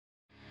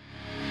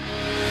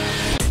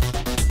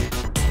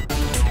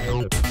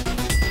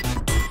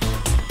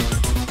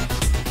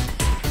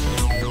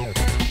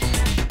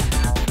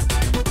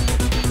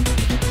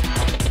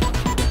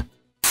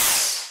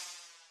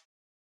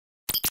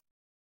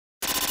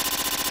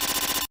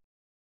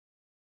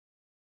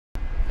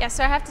Yeah,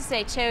 so I have to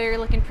say, Cho, you're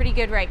looking pretty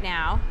good right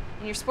now,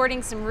 and you're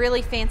sporting some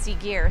really fancy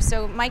gear.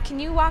 So Mike, can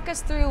you walk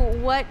us through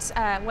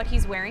what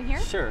he's wearing here?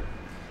 Sure.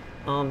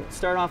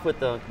 Start off with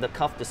the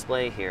cuff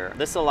display here.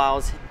 This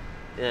allows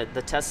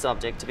the test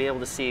subject to be able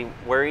to see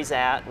where he's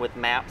at with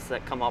maps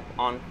that come up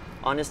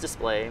on his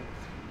display.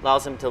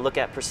 Allows him to look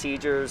at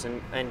procedures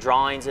and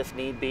drawings if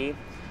need be.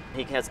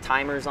 He has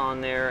timers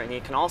on there, and he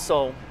can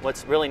also,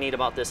 what's really neat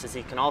about this is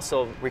he can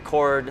also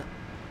record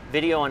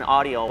video and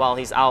audio while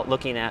he's out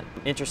looking at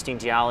interesting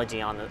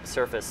geology on the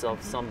surface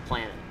of some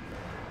planet.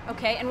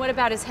 Okay, and what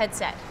about his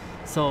headset?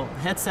 So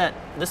headset,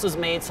 this was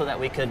made so that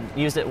we could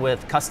use it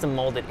with custom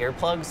molded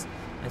earplugs.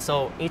 And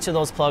so each of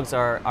those plugs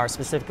are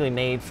specifically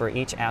made for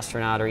each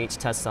astronaut or each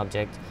test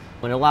subject.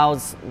 And it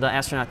allows the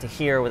astronaut to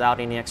hear without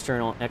any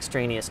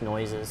extraneous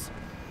noises.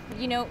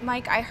 You know,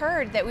 Mike, I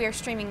heard that we are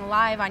streaming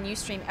live on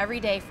Ustream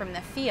every day from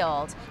the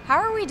field. How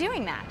are we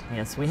doing that?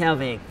 Yes, we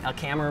have a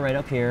camera right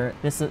up here.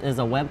 This is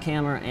a web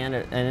camera, and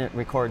it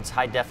records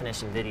high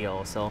definition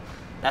video. So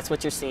that's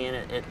what you're seeing.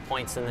 It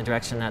points in the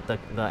direction that the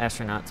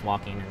astronaut's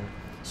walking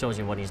and shows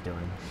you what he's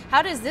doing.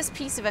 How does this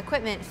piece of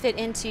equipment fit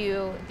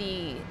into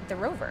the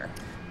rover?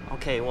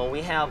 Okay, well,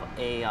 we have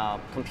a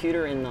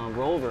computer in the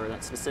rover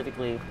that's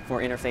specifically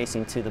for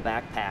interfacing to the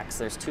backpacks.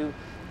 There's 2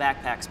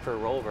 backpacks per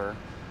rover.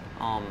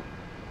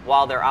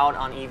 While they're out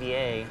on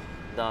EVA,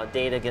 the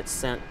data gets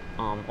sent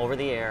over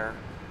the air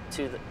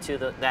to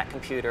that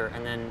computer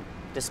and then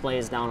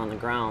displays down on the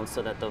ground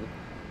so that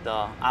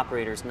the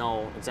operators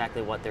know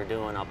exactly what they're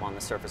doing up on the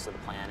surface of the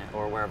planet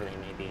or wherever they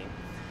may be.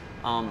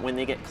 When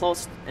they get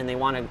close and they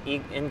want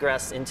to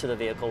ingress into the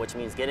vehicle, which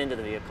means get into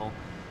the vehicle,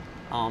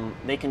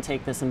 they can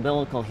take this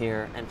umbilical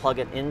here and plug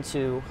it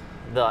into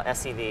the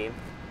SEV,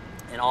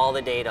 and all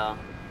the data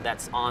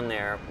that's on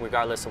there,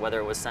 regardless of whether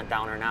it was sent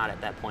down or not at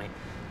that point,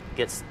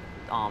 gets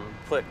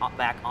put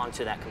back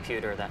onto that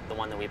computer, the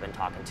one that we've been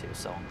talking to.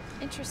 So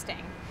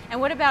interesting. And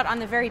what about on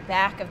the very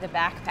back of the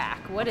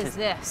backpack? What is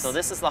this? So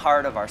this is the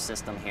heart of our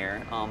system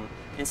here.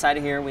 Inside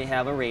of here we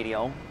have a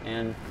radio,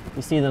 and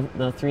you see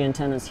the 3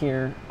 antennas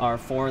here are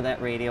for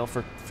that radio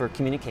for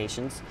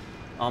communications.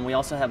 We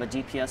also have a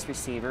GPS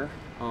receiver.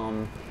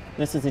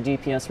 This is a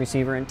GPS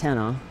receiver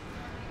antenna,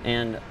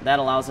 and that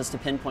allows us to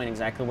pinpoint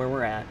exactly where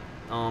we're at.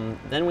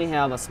 Then we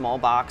have a small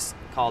box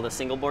called a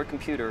single board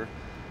computer,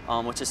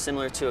 which is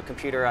similar to a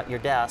computer at your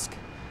desk,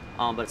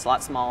 but it's a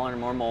lot smaller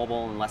and more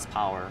mobile and less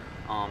power.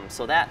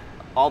 So that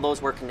all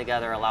those working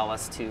together allow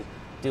us to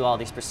do all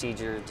these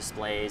procedure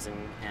displays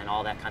and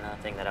all that kind of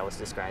thing that I was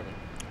describing.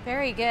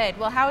 Very good.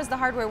 Well, how is the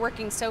hardware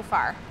working so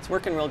far? It's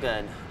working real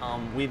good.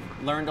 We've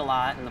learned a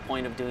lot, and the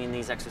point of doing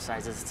these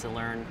exercises is to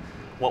learn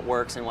what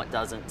works and what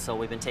doesn't. So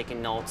we've been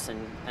taking notes, and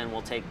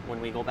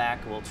when we go back,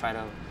 we'll try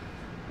to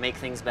make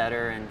things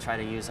better and try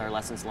to use our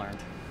lessons learned.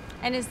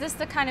 And is this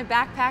the kind of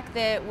backpack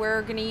that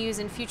we're going to use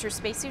in future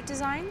spacesuit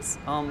designs?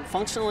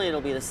 Functionally, it'll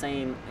be the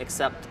same,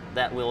 except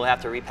that we'll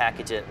have to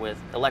repackage it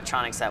with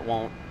electronics that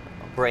won't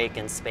break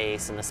in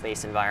space, in the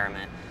space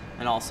environment.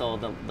 And also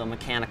the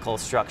mechanical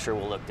structure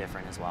will look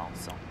different as well.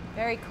 So.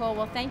 Very cool.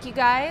 Well, thank you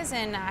guys,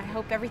 and I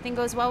hope everything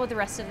goes well with the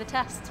rest of the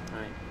test.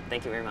 All right.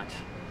 Thank you very much.